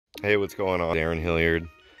Hey, what's going on? Aaron Hilliard,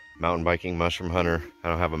 mountain biking mushroom hunter. I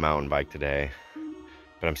don't have a mountain bike today,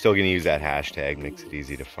 but I'm still going to use that hashtag. Makes it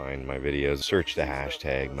easy to find my videos. Search the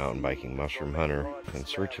hashtag mountain biking mushroom hunter in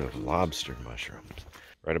search of lobster mushrooms.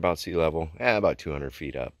 Right about sea level, about 200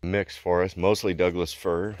 feet up. Mixed forest, mostly Douglas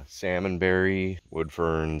fir, salmonberry, wood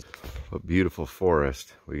ferns. What beautiful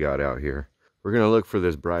forest we got out here. We're going to look for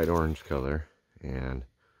this bright orange color and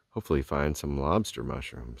hopefully find some lobster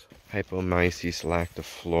mushrooms. Hypomyces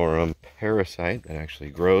lactoflourum parasite that actually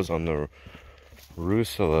grows on the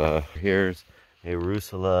Rusula. Here's a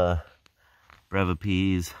Rusula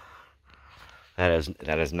breviipes that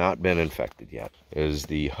has not been infected yet. It is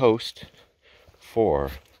the host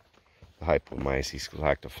for the Hypomyces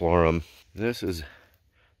lactoflourum. This is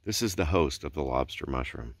the host of the lobster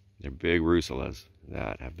mushroom. They're big Rusulas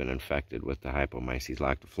that have been infected with the Hypomyces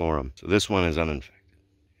lactoflourum. So this one is uninfected.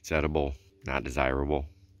 It's edible, not desirable.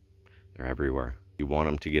 They're everywhere. You want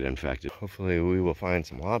them to get infected. Hopefully we will find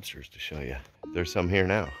some lobsters to show you. There's some here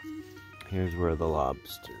now. Here's where the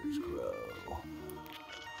lobsters grow.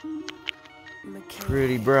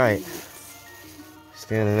 Pretty bright.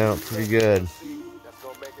 Standing out pretty good. That's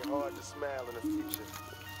gonna make it hard to smile in the future.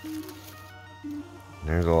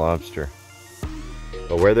 There's a lobster.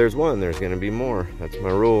 But where there's one, there's gonna be more. That's my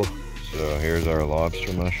rule. So here's our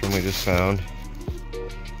lobster mushroom we just found.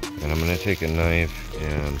 And I'm going to take a knife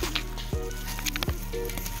and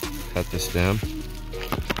cut the stem.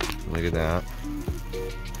 Look at that.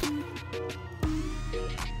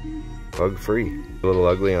 Bug free. A little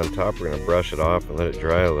ugly on top. We're going to brush it off and let it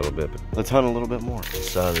dry a little bit. But let's hunt a little bit more. I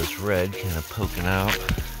saw this red kind of poking out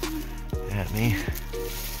at me.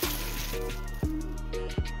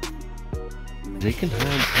 They can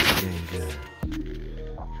hide pretty dang good.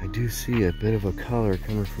 I do see a bit of a color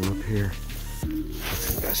coming from up here.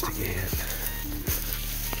 Let's investigate it.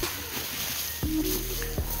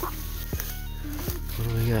 What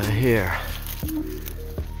do we got here?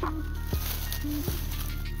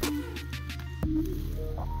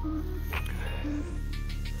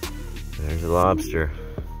 There's a lobster.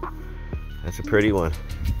 That's a pretty one.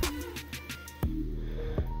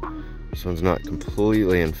 This one's not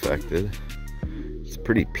completely infected. It's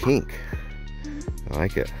pretty pink. I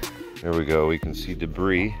like it. There we go. We can see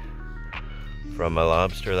debris from a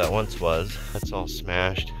lobster that once was. That's all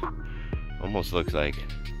smashed. Almost looks like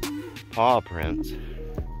paw prints.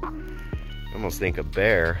 I almost think a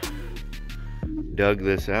bear dug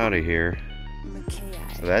this out of here.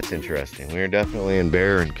 So that's interesting. We're definitely in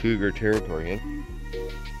bear and cougar territory.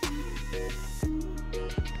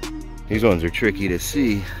 These ones are tricky to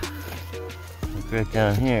see. Look right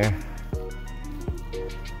down here.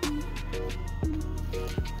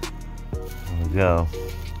 There we go.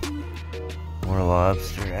 More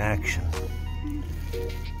lobster action.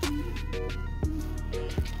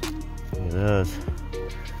 Look at those.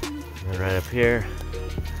 And right up here.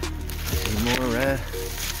 See more red.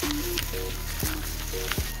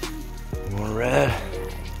 More red.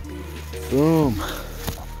 Boom.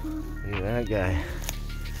 Look at that guy.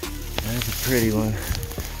 That's a pretty one.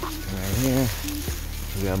 Right here.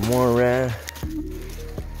 We got more red.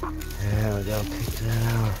 Yeah, we gotta pick that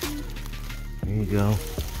out. There you go.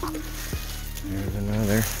 There's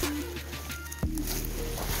another.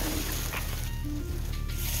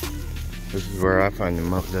 This is where I find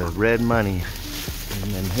the red money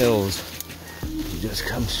in them hills. You just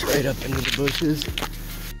come straight up into the bushes.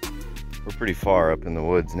 We're pretty far up in the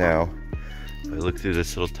woods now. If I look through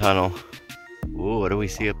this little tunnel. Ooh, what do we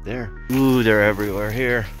see up there? Ooh, they're everywhere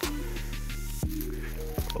here.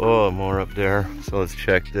 Oh, more up there. So let's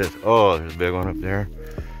check this. Oh, there's a big one up there.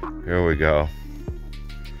 Here we go.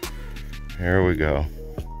 Here we go.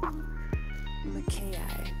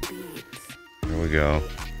 Here we go.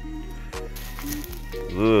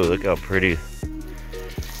 Ooh, look how pretty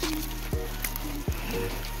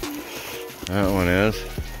that one is.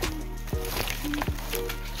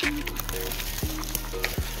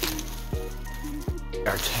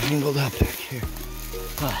 Are tangled up back here.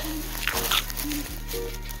 Ah.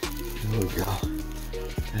 Here we go.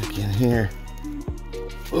 Back in here.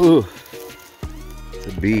 Ooh, it's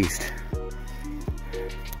a beast.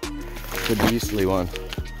 It's a beastly one.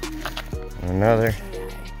 And another.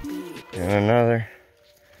 And another.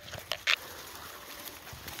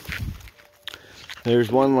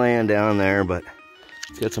 There's one laying down there, but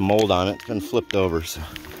it's got some mold on it. It's been flipped over, so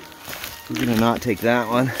we're gonna not take that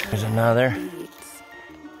one. There's another. There's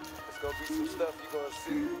gonna be some stuff you're gonna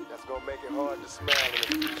see that's gonna make it hard to smile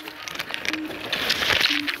in the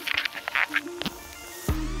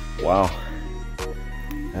future. Wow.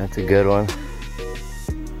 That's a good one.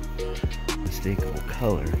 Unmistakable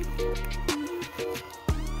color.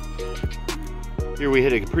 Here we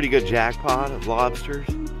hit a pretty good jackpot of lobsters.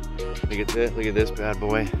 Look at this bad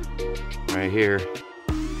boy right here.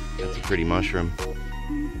 That's a pretty mushroom.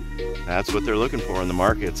 That's what they're looking for in the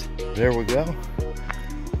markets. There we go.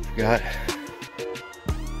 We've got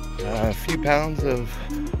a few pounds of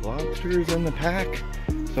lobsters in the pack.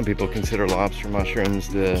 Some people consider lobster mushrooms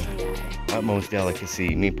the utmost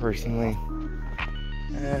delicacy. Me personally,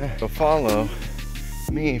 so follow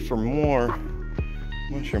me for more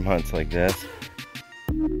mushroom hunts like this.